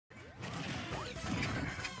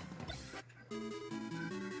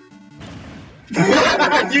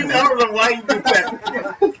You know why you did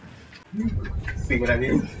that. See what I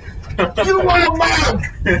mean? You want mom?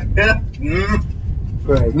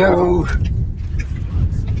 Right, no.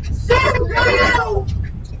 No!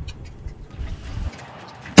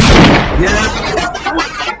 Yeah.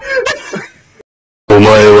 お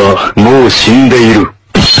前はもう死んでいる。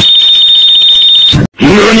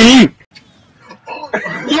何?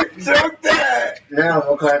 You took that! Yeah, I'm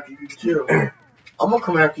gonna come after you too. I'm gonna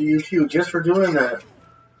come after you too, just for doing that.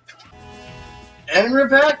 And we're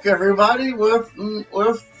back, everybody, with the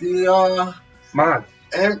mod.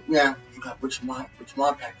 And yeah, I forgot which mod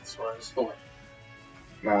pack this was for.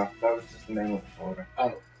 Nah, that was just the name of the folder.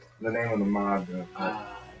 Oh, the name of the mod.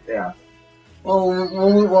 Yeah. Well,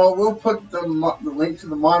 we'll put the link to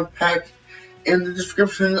the mod pack in the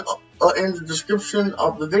description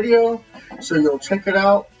of the video, so you'll check it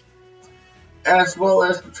out, as well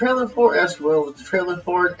as the trailer for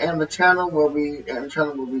it, and the channel where we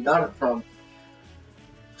got it from,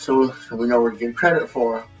 so we know where to get credit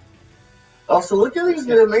for. Also, look at these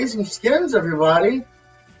amazing skins, everybody.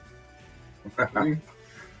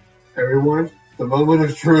 Everyone, the moment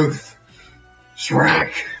of truth.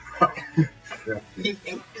 Shrek. He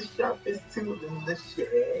ain't the sharpest tool in the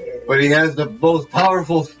shed. But he has the most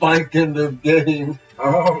powerful spike in the game.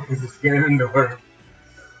 Oh, he's a Ganondorf.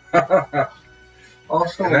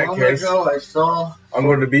 Also, a moment ago, I saw... I'm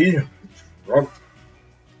going to be drunk.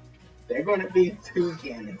 They're going to be two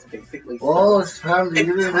Ganons, basically. Well, it's time to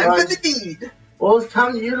utilize... Well, it's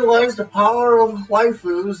time to utilize the power of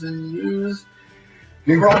waifus and use...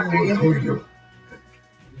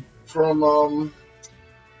 from,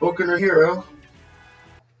 Boku no Hero.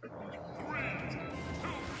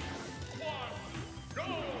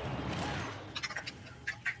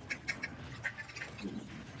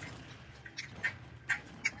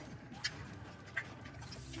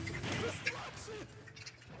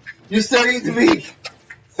 You saved me!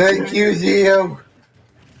 Thank you, Gio.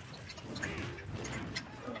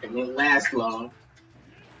 It won't last long.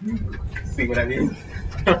 See what I mean?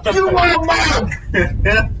 You want mom?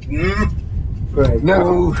 Right,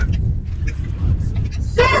 no.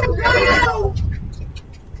 No!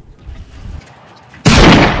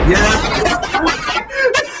 Yeah.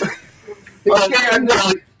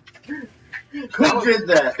 Who did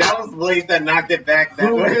that? That was Blaze that knocked it back.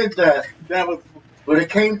 Who did that? That was... But it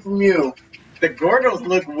came from you. The Gordos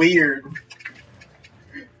look weird.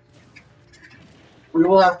 We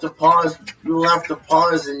will have to pause. We will have to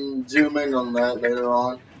pause and zoom in on that later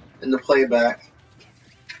on in the playback.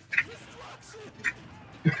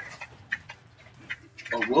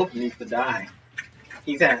 Oh, Wolf needs to die.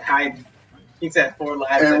 He's at 4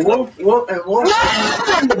 lives. And Wolf.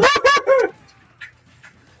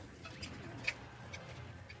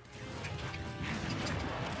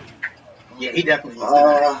 Yeah, he definitely needs to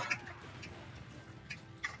die.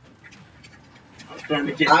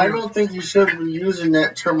 I don't think you should be using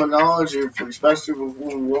that terminology, especially with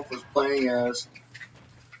who Wolf was playing as.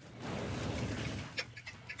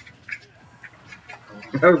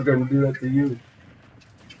 I was going to do that to you.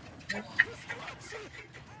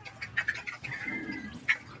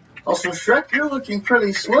 Also, Shrek, you're looking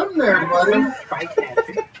pretty slim there, buddy.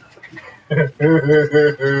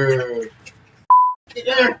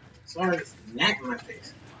 Sorry, it's gnat in my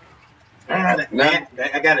face. I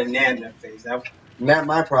got a gnat in my face. Not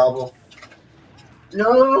my problem.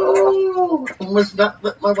 No! I must not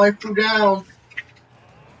let my wife go down.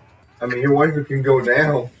 I mean, your wife can go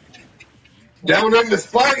down. Down in the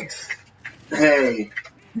spikes! Hey.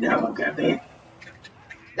 No, goddamn.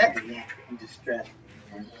 That gnat, I'm distracted.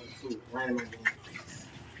 Right in my face.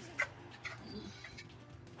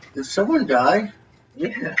 Did someone die?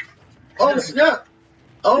 Yeah. Oh, snap!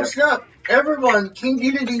 Oh, snap! Everyone, King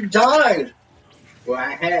Dedede died! Well,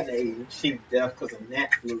 I had a cheap death because a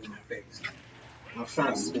gnat flew in my face. I was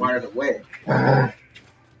trying to swat it away.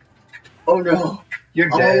 Oh no. You're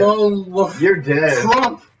dead. Alone with You're dead.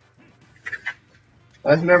 Trump!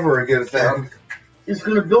 That's never a good thing. He's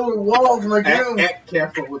gonna build a wall to my doom. Act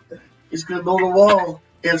careful with that. He's gonna build a wall.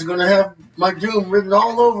 And it's gonna have my doom written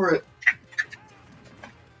all over it.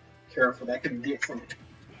 Careful, that could get something.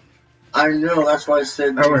 I know, that's why I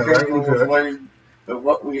said be careful with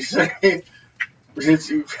what we say.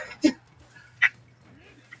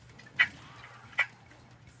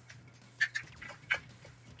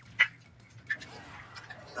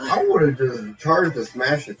 I would have just charged the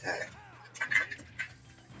smash attack.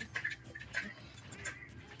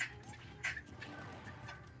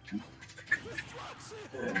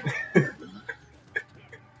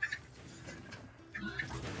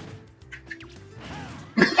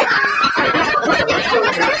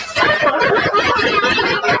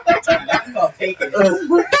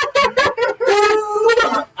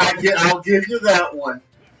 I'll give you that one.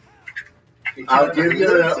 I'll give you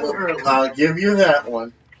that one. I'll give you that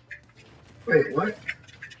one. Wait, what?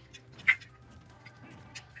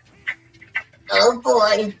 Oh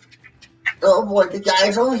boy. Oh boy, the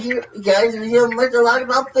guys over here, learned a lot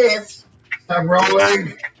about this. Stop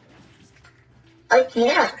rolling. I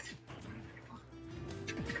can't.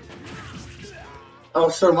 Oh,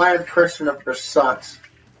 so my impression of her sucks.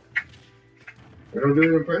 I don't do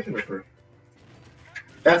an impression of her.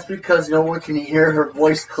 That's because no one can hear her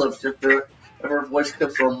voice clips if her voice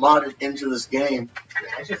clips were modded into this game. Yeah,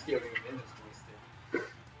 I just feel like Ninja's voice there.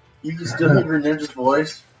 You can still hear Ninja's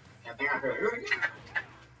voice. I think I heard it.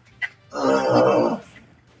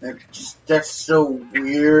 That's so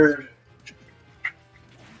weird.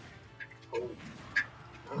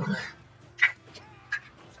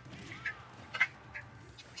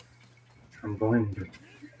 I'm going to.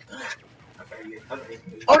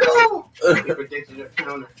 Oh no! You predicted your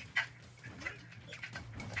counter.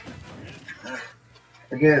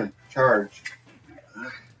 Again, charge.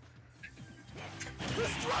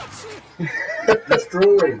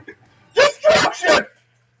 Destroy. Destruction!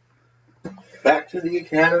 Back to the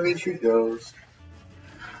academy she goes.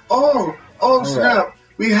 Oh snap! Right.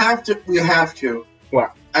 We have to.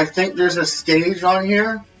 What? I think there's a stage on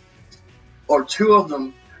here, or two of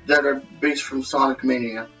them that are based from Sonic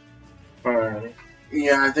Mania. Alright.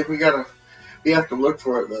 Yeah, I think we have to look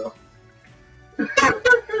for it though.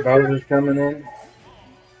 Bowser's coming in.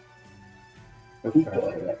 Let's try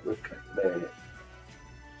that. Let's try that.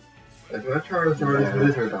 That's not Charizard, it's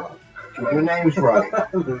Lizard Dog. Your name's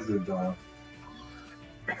right. Lizard dog.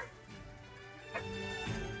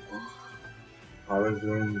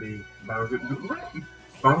 Bowser in the Bowser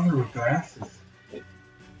with glasses.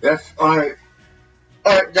 That's alright.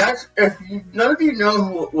 Alright, that's none of you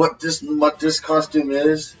know what this costume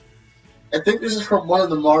is. I think this is from one of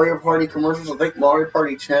the Mario Party commercials. I think Mario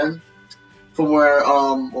Party 10, from where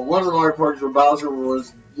one of the Mario Parties where Bowser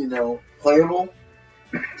was playable,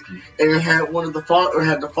 and it had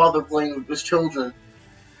the father playing with his children,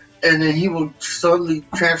 and then he will suddenly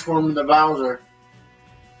transform into Bowser.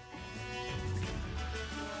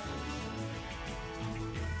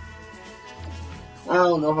 I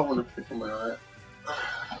don't know if I want to pick him or not.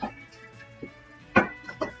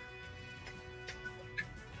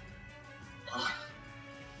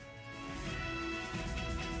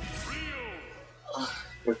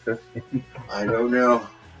 What's this? I don't know.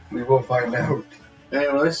 We will find out.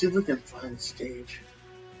 Anyway, let's see if we can find the stage.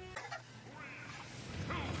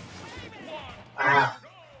 Ah.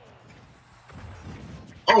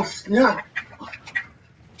 Oh snap!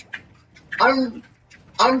 I'm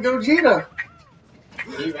Gogeta.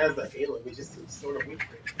 He has the halo, which is sort of weak.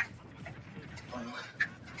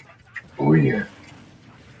 Oh yeah.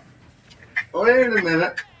 Wait a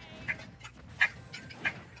minute.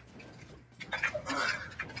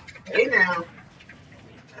 Hey now.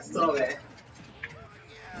 I saw that.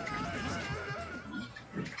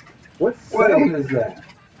 What sound is that?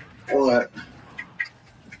 What?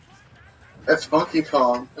 That's Funky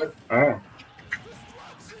Kong. Oh. I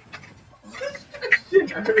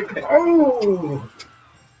heard that. Oh!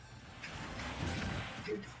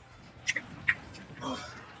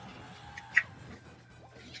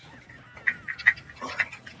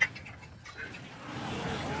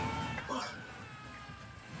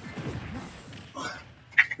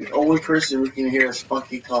 The only person we can hear is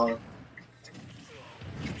Funky Kong.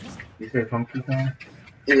 You say Funky Kong?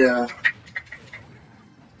 Yeah.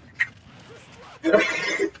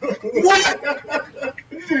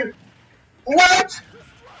 What?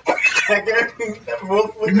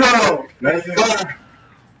 No! Nice try.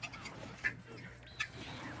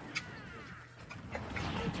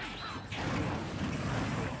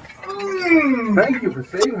 Thank you for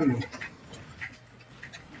saving me.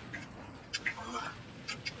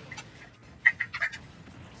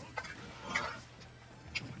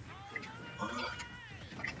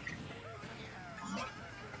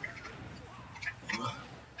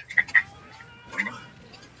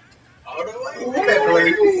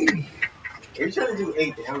 Are you trying to do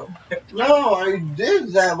 8 down? No, I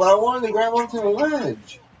did that, but I wanted to grab onto the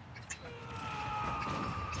ledge.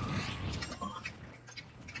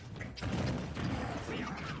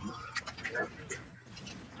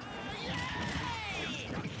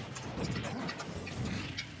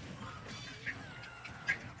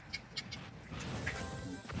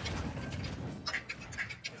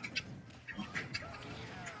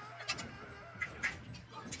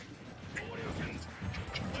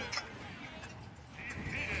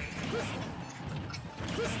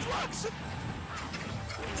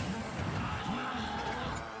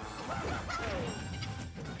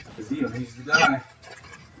 He needs to die.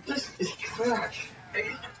 This is trash.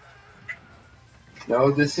 No,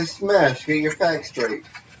 this is Smash. Get your facts straight.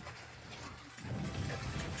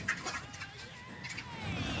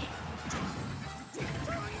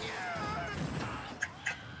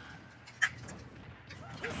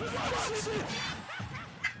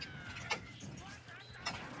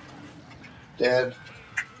 Dead.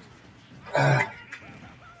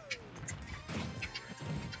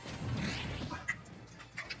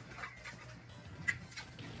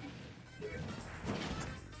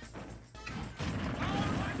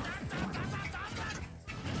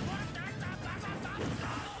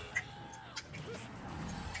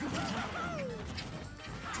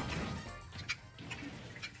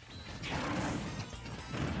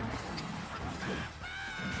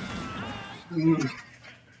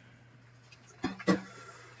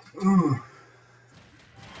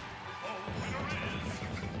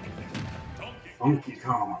 Funky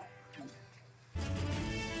Kong.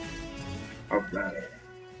 Okay.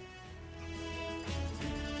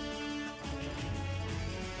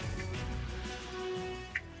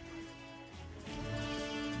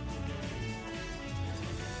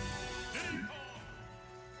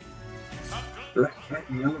 Black Cat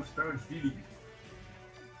and Yellow Star City.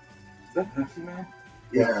 Is that Pepsi Man?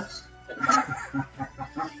 Yes.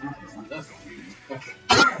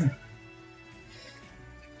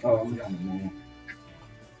 Oh, I'm done, man.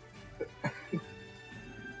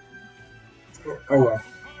 Oh well.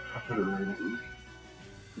 I'll put it later.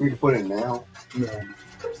 We can put it now. Yeah.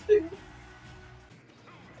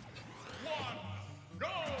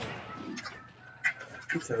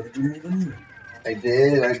 You said it didn't even need. I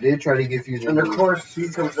did try to give you And of the course, he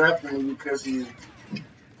comes after me because he's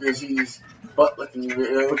butt licking the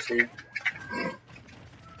Yoshi.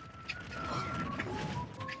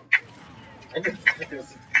 I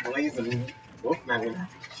just Blaze and Wolfman.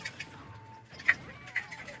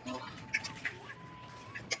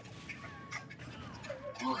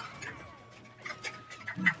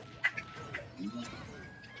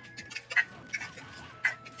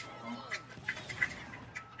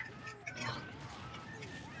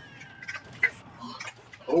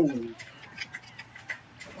 Oh.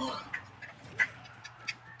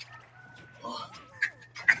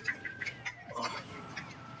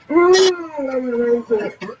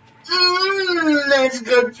 That's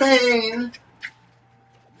good pain.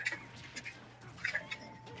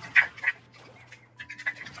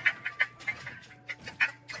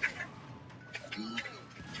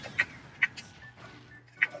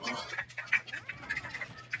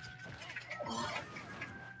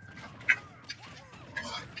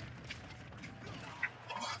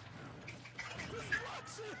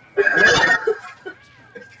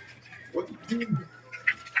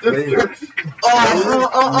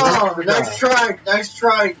 Nice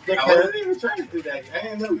try, I dickhead. wasn't even trying to do that. I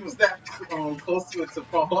didn't know he was that close to it to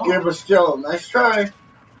fall off. Yeah, but still, nice try.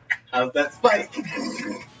 How's that spike?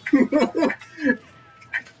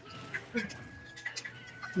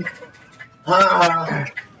 How's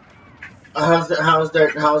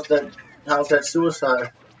that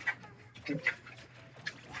suicide?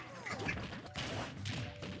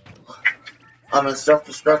 I mean,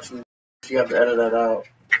 self-destruction. You have to edit that out.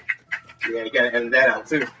 Yeah, you gotta edit that out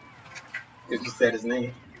too. If you said his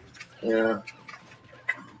name. Yeah.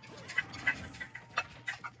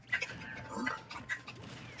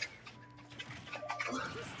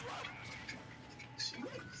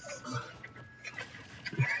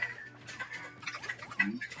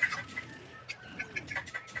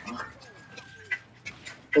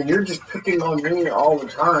 And you're just picking on me all the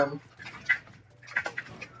time.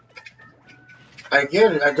 I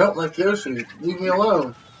get it. I don't like Yoshi. Leave me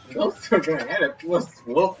alone. Those are gonna edit.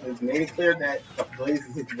 Wolf has made it clear that Blaze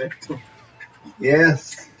is his victim.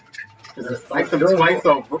 yes. Because it spiked him twice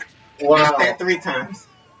over. Wow. That 3 times.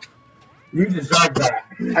 You deserve that.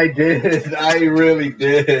 I did. I really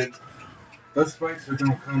did. Those spikes are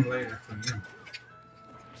gonna come later for you.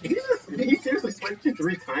 Did he seriously spiked you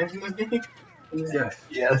 3 times in this game? Yes.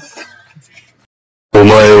 Yes. お前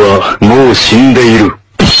はもう死んでいる。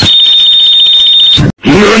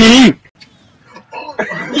何？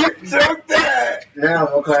 You took that! Now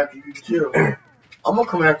I'm gonna come after you too. I'm gonna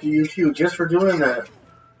come after you too, just for doing that.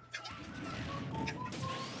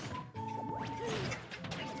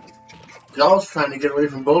 I was trying to get away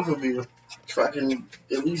from both of you, so I can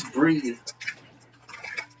at least breathe.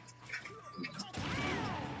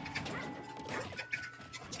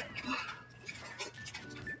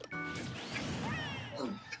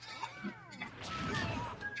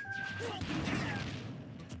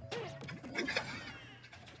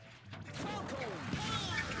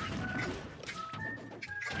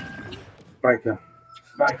 Spike him.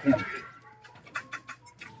 Spike him.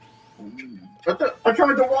 I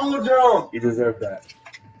tried to wall jump. You deserve that.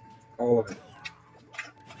 All of it.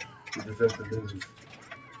 You deserve to lose.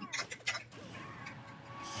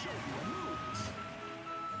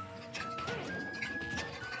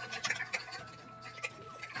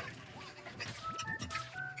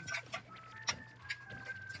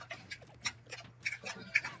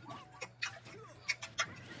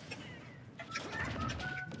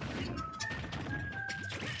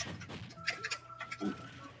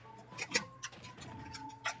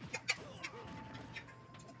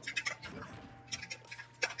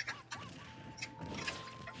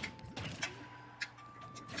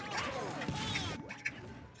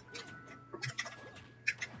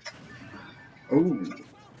 Ooh.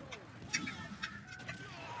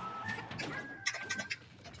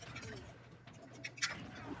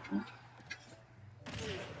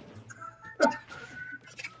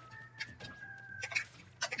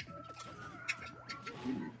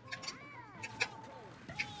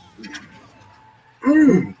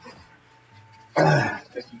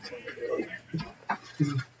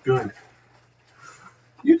 Good.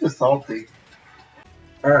 You just salty.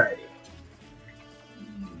 Alright.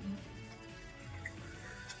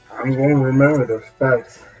 I'm going to remember those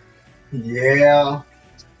spikes. Yeah.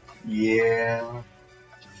 Yeah.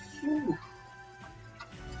 Whew.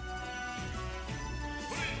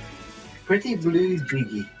 Pretty blue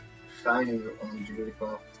jiggy. Shiny on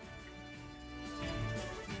Jigglypuff.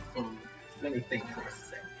 Let me think for a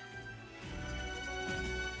second.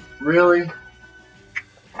 Really?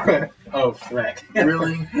 Oh, Shrek.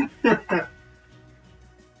 Really?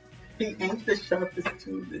 He ain't the sharpest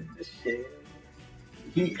tool in the shed.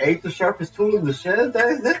 He ate the sharpest tool in the shed?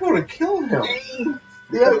 That's gonna kill him. Dang.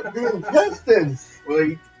 The intestines.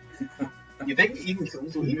 Well, you think eating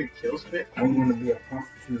tools will even kill Shrek? I'm going to be a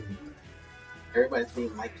prostitute. Everybody's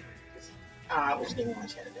being like, I wish they wanted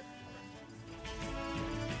to do.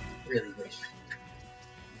 Really wish.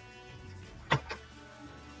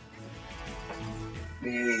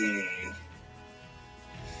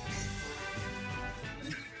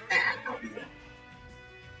 I'll be there.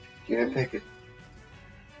 Can't pick it.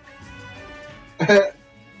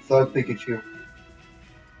 Thug Pikachu.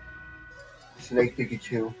 Snake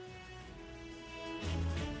Pikachu.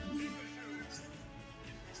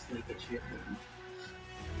 Sneak at you.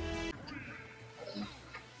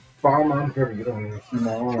 Farm, I'm sure you don't even see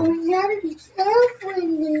my arm. You gotta be careful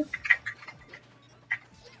in this.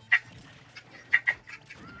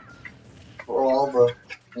 For all the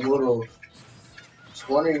little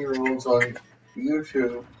 20-year-olds on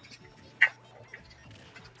YouTube.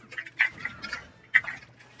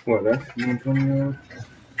 What, that's 120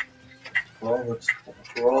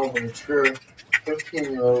 For all the mature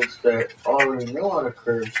 15-year-olds that already know how to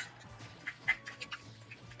curse.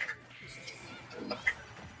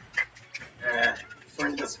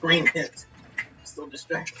 Friend, the screen hit. Still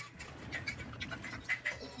distracted.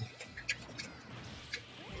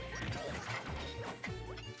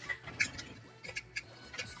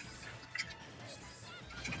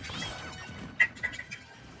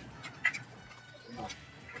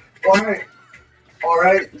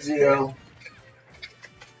 Alright, Zio.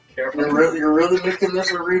 Careful. You're really making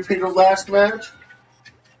this a repeat of last match?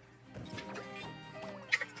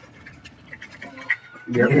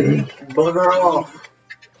 Yep. Bugger off.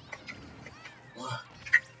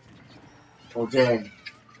 Oh, dang.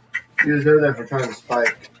 You deserve that for trying to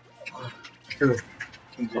spike. True.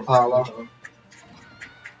 Apollo.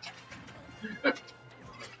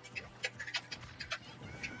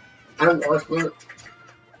 I lost my...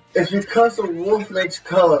 It's because the wolf makes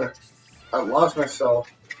color. I lost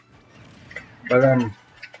myself. But,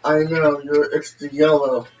 I know, it's the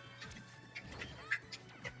yellow.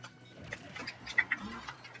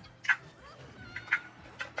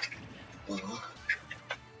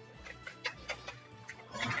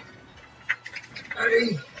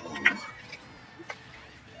 Hey.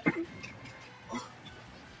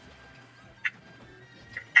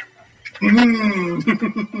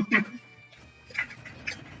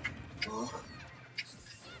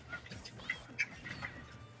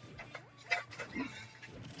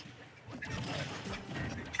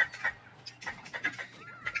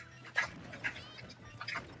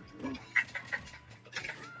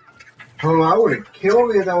 Oh, I would have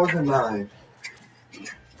killed me if that wasn't mine.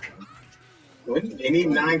 Wouldn't any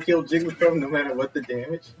 9 kill Jigglypuff no matter what the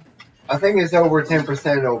damage? I think it's over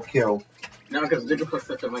 10% it'll kill. No, because Jigglypuff's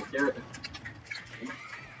such a light character.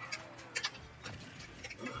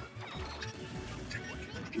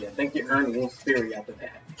 Yeah, I think you earned Wolf's Theory after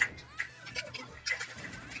that.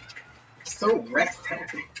 So rest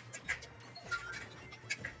happy.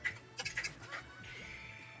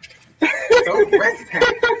 rest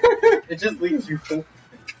pack. It just leaves you full.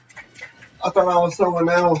 I thought I was someone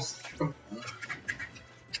else.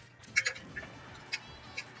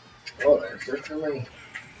 Oh, that's it for me.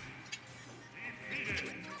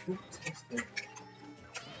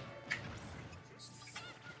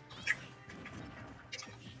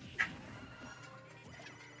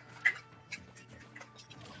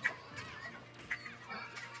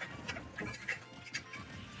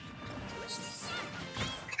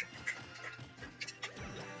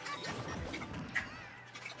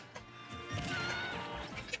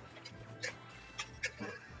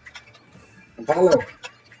 Follow.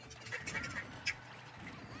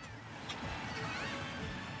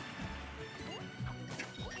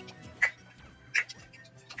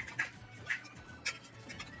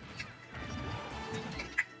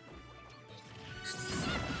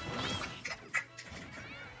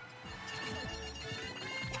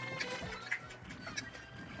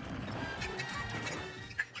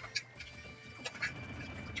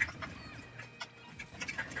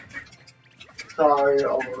 Sorry, I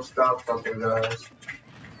almost stopped something, guys.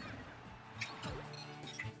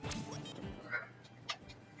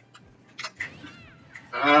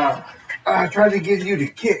 I tried to get you to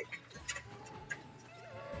kick.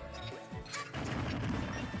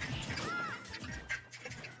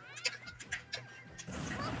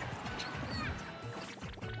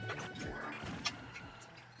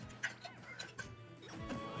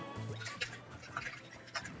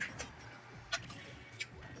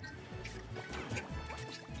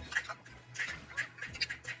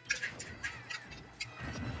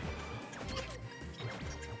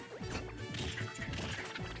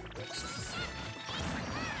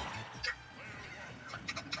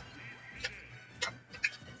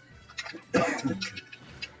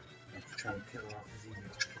 Trying to kill off his ego.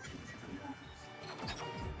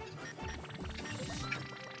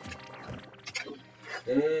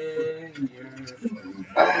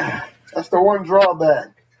 That's the one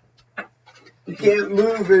drawback. You can't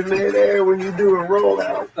move in midair when you do a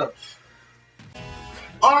rollout.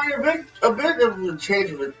 Alright, a bit of a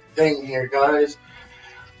change of a thing here, guys.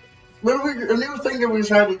 A new thing that we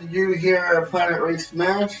decided to do here at Planet Race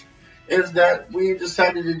Smash is that we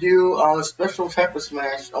decided to do a special type of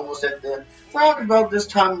Smash almost at the around about this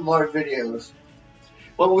time of our videos.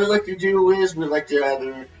 What we like to do is we like to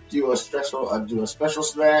either do a special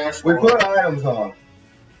Smash. We put items on.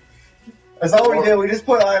 That's all we did. We just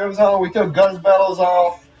put items on. We took Gus Battles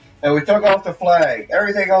off, and we took off the flag.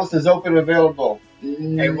 Everything else is open and available.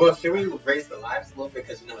 Hey, well, should we raise the lives a little bit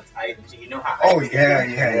because you know it's items. You know how. Oh items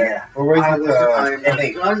yeah. We're raising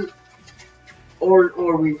the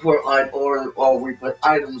or we put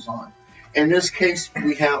items on. In this case,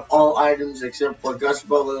 we have all items except for Gus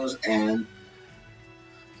Bellows and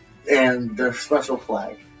the special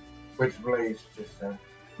flag Which Blaze just said.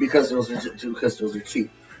 because those are cheap.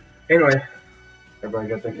 Anyway, everybody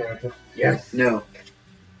got their character? Yes. No.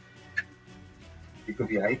 You could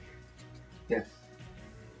be Ike. Yes.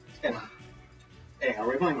 Hey, are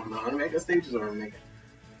we playing on non-mega stages or mega?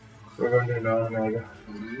 We're going to do non-mega.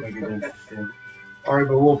 Make it interesting. Alright,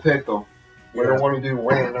 but we'll pick them. We don't want to do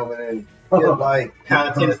random and then get like. Kind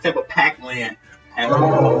of tennis type of Pac-Man.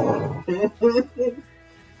 Oh.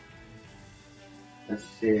 Let's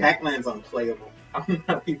see. Pac-Man's unplayable. I don't know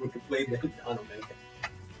how people can play that on a mega.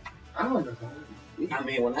 I don't know. I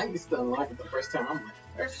mean, when I used to unlock it the first time, I'm like,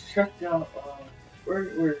 Let's check out.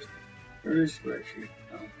 Where's spreadsheet?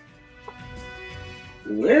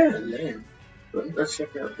 Where, man? Let's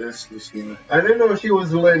check out this Lucina. I didn't know she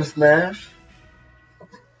was letting Smash.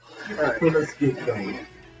 Alright, let's get going.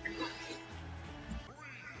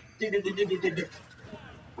 oh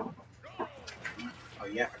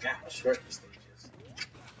yeah, I forgot how short the stage is.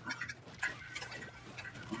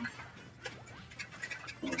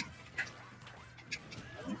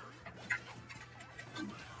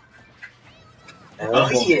 Oh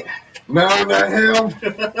yeah. No, not him.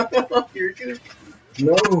 You're good.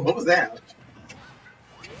 No. What was that?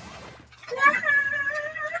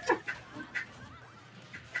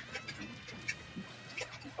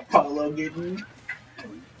 Apollo getting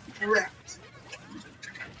wrecked.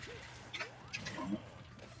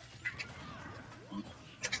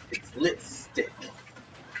 It's lipstick.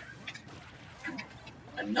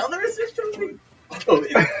 Another assist trophy? Oh,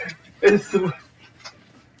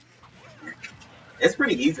 it's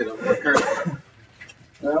pretty easy to work her.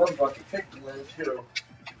 I was about to pick the lens too.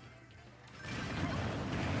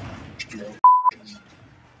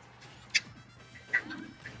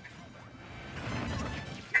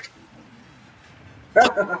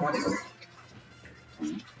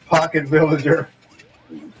 Pocket Villager.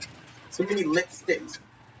 So many lipsticks.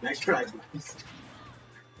 Nice try, boys.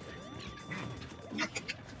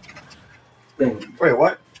 Wait,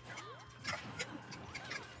 what?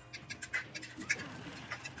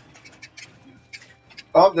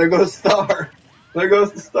 Oh, there goes Star. There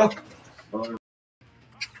goes the Star.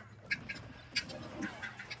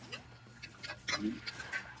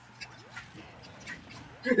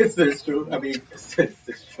 It's this true. I mean, it's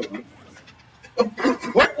this true.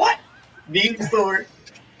 What? Deep sword.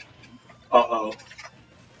 Uh-oh.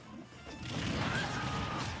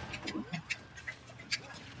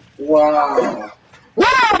 Wow.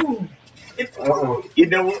 Woo! It's you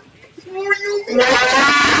know what? It's more you.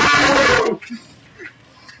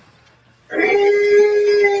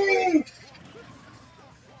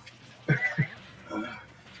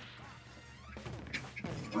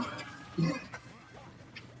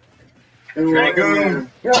 Dragoon.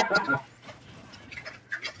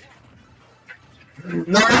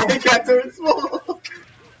 No, I got too small.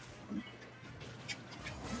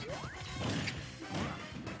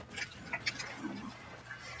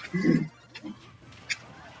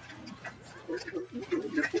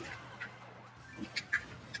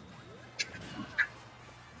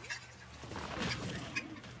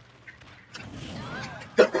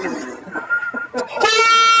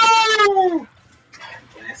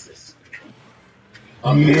 Glasses.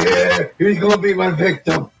 Yeah, he's gonna be my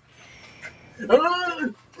victim.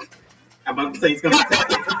 I'm about to say he's gonna.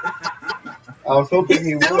 I was hoping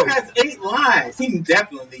He he still would. has 8 lives. He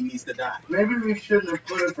definitely needs to die. Maybe we shouldn't have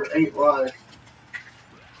put it for 8 lives.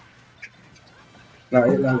 No,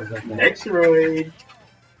 it loves that. Metroid.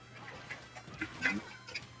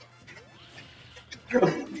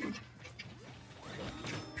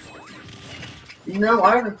 You know,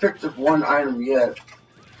 I haven't picked up one item yet.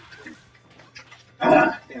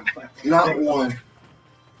 Damn, Not one.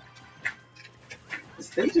 The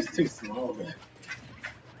stage is too small, man.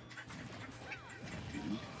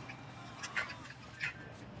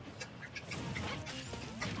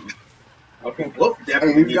 Okay, Wolf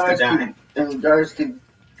definitely needs to die. And you guys can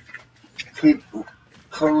keep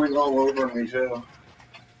covering all over me too.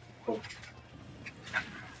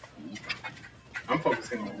 I'm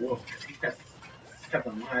focusing on Wolf. He has kept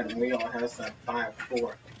in mind, and we all have some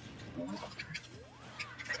 5-4.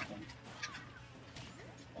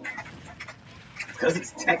 Because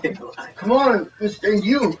he's technical. Come on, and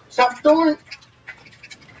you, stop throwing.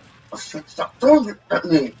 Stop throwing it at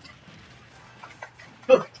me.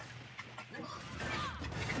 Oh,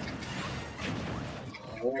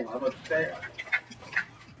 how about that?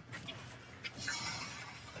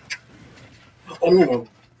 Oh,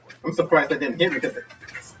 I'm surprised that didn't hit me because it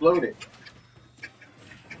exploded.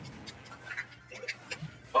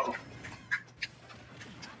 Oh.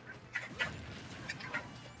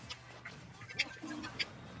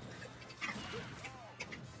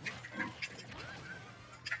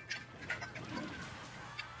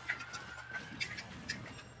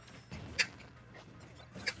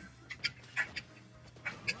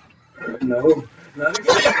 No, not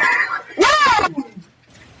again.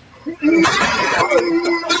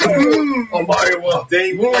 Oh my God,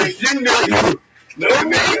 Dave,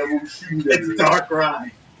 it's Dark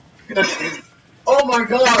Ride. Oh my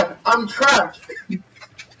god, I'm trapped.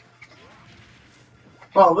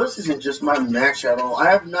 Oh, this isn't just my match at all.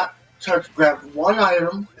 I have not grabbed one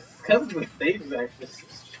item. Because the stage is actually so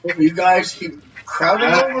short. You guys keep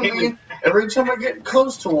crowding over me every time I get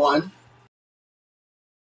close to one.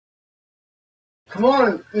 Come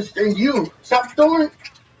on, and you, stop throwing it.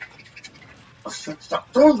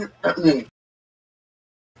 Stop throwing it at me.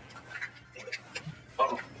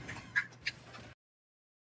 Oh.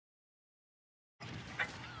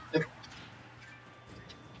 Like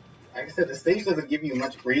I said, the stage doesn't give you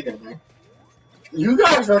much breathing room. You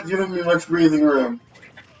guys aren't giving me much breathing room.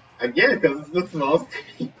 I get it because it's the small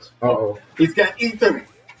stage. Uh-oh. He's got ether.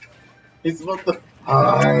 He's supposed to.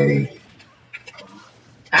 I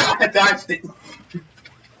I dodged it.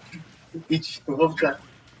 Each wolf shot.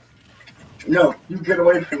 No, you get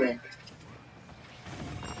away from me.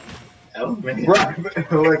 Oh man. rock.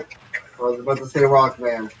 Like I was about to say Rock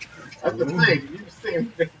Man. That's the thing. You're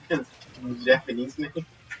saying his Japanese name.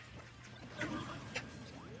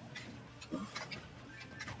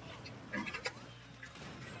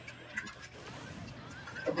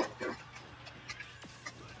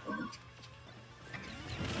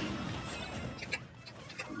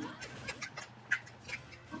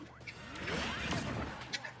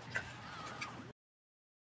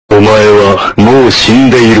お前はもう死ん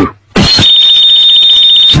でいる。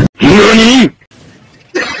何？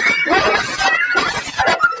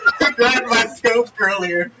 He grabbed my scope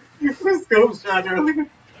earlier. My scope shot earlier.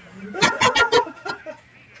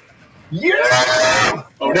 Yeah!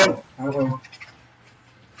 Oh no! Uh-oh.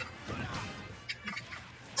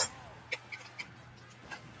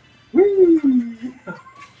 Whee!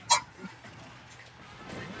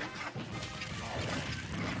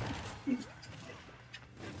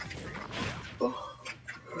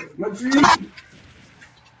 What's he?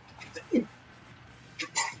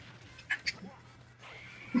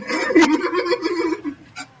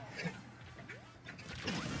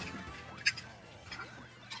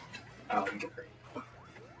 Oh, you go crazy.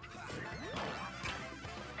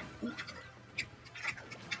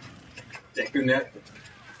 Deku net.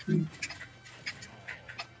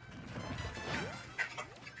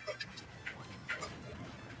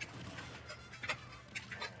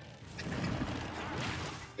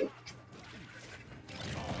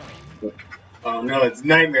 Oh no, it's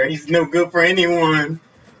Nightmare. He's no good for anyone.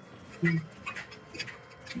 I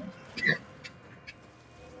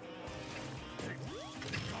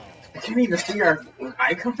can't even see our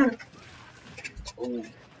icon. Oh,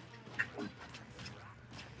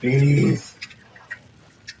 Please.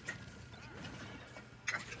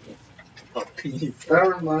 oh, please.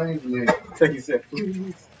 That reminds me. So you said,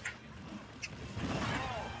 please.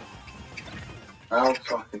 I'll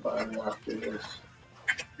talk about it after this.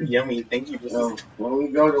 Yummy. Thank you. So, when we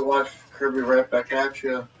go to watch Kirby Right Back At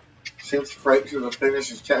You, since Fright to the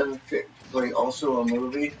Finish is technically also a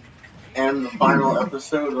movie, and the final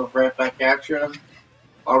episode of Right Back At You,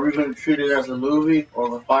 are we going to treat it as a movie or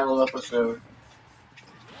the final episode?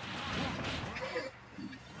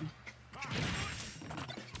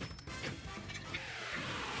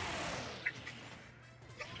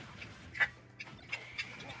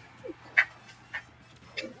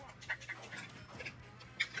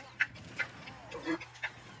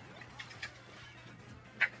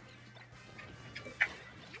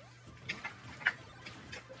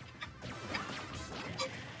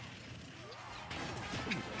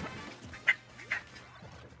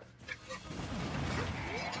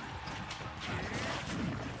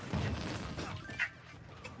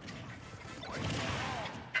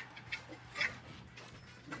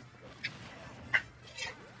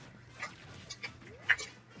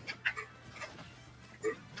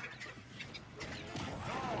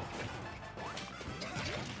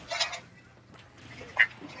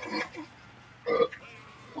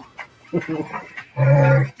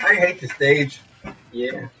 I hate the stage.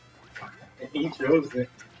 Yeah. He chose it.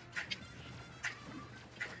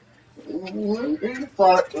 We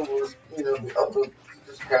thought it was, the upper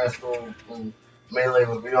this castle and Melee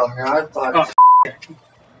would be on here. I thought.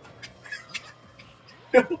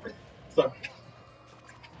 Oh. Sorry.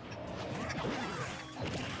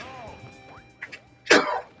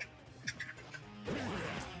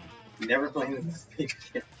 Never playing this stage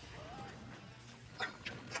again.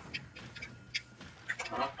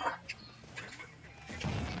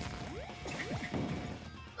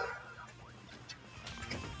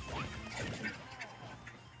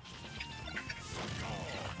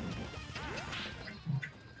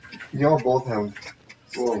 Y'all both have.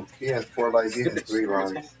 Well, he has 4 lives, he has 3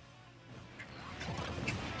 lives.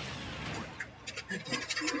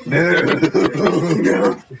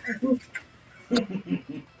 No.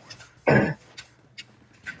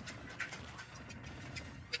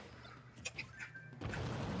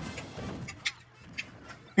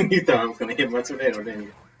 You thought I was gonna hit my tornado, didn't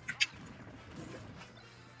you?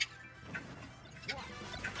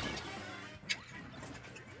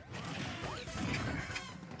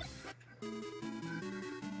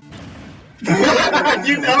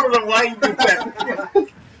 You I don't know why you did that.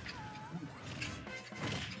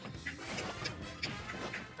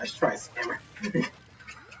 Let's try Scammer.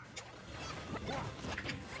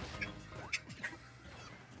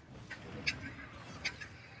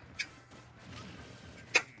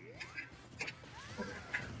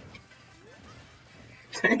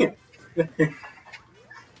 Dang it.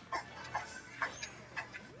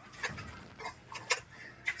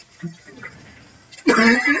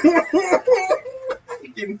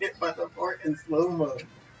 Getting hit by the fart in slow mo.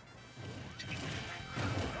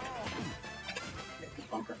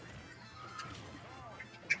 Bumper.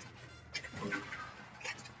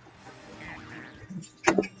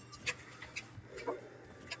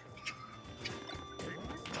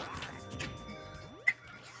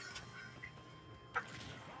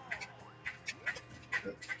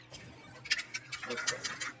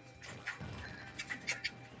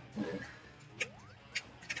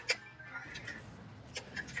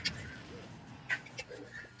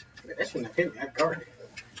 That shouldn't have hit me. I guarded.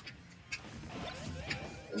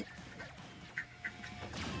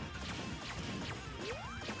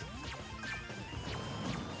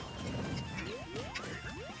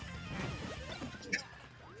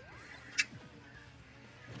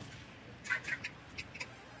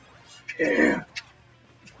 Yeah.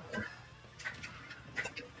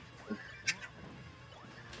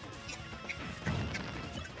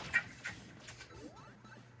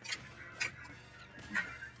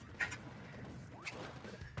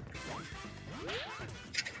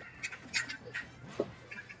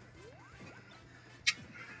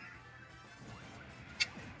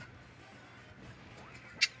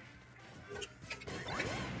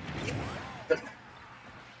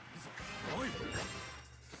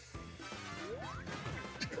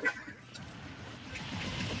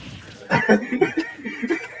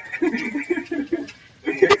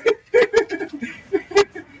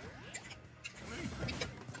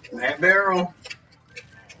 That barrel.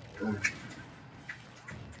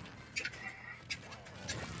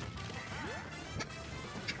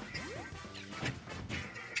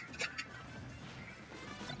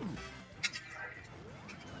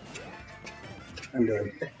 I'm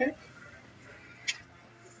done.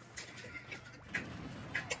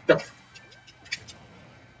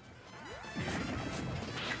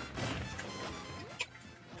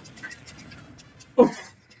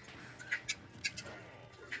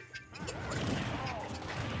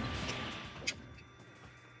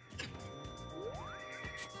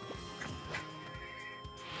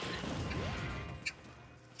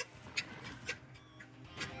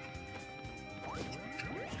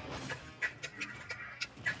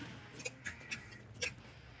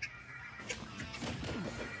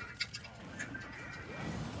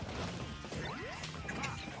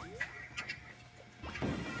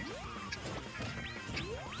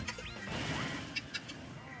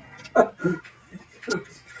 I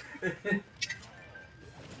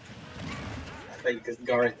thought you could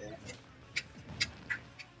guard that.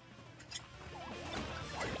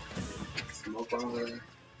 Smoke on there.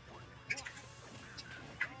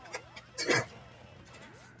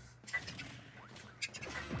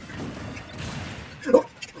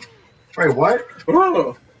 Wait, what?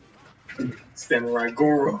 Oh! Samurai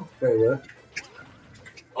Guru. Wait, what?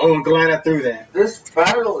 Oh, I'm glad I threw that. This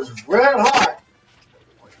battle is red hot.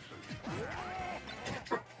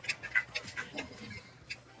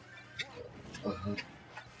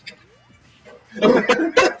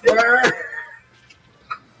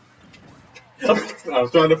 I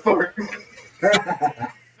was trying to fart.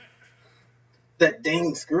 That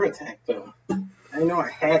dang screw attack, though. I didn't know I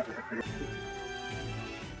had that.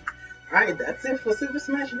 Alright, that's it for Super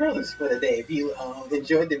Smash Bros. For today. If you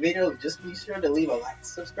enjoyed the video, just be sure to leave a like,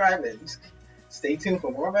 subscribe, and stay tuned for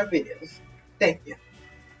more of our videos. Thank you.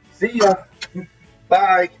 See ya.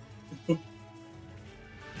 Bye.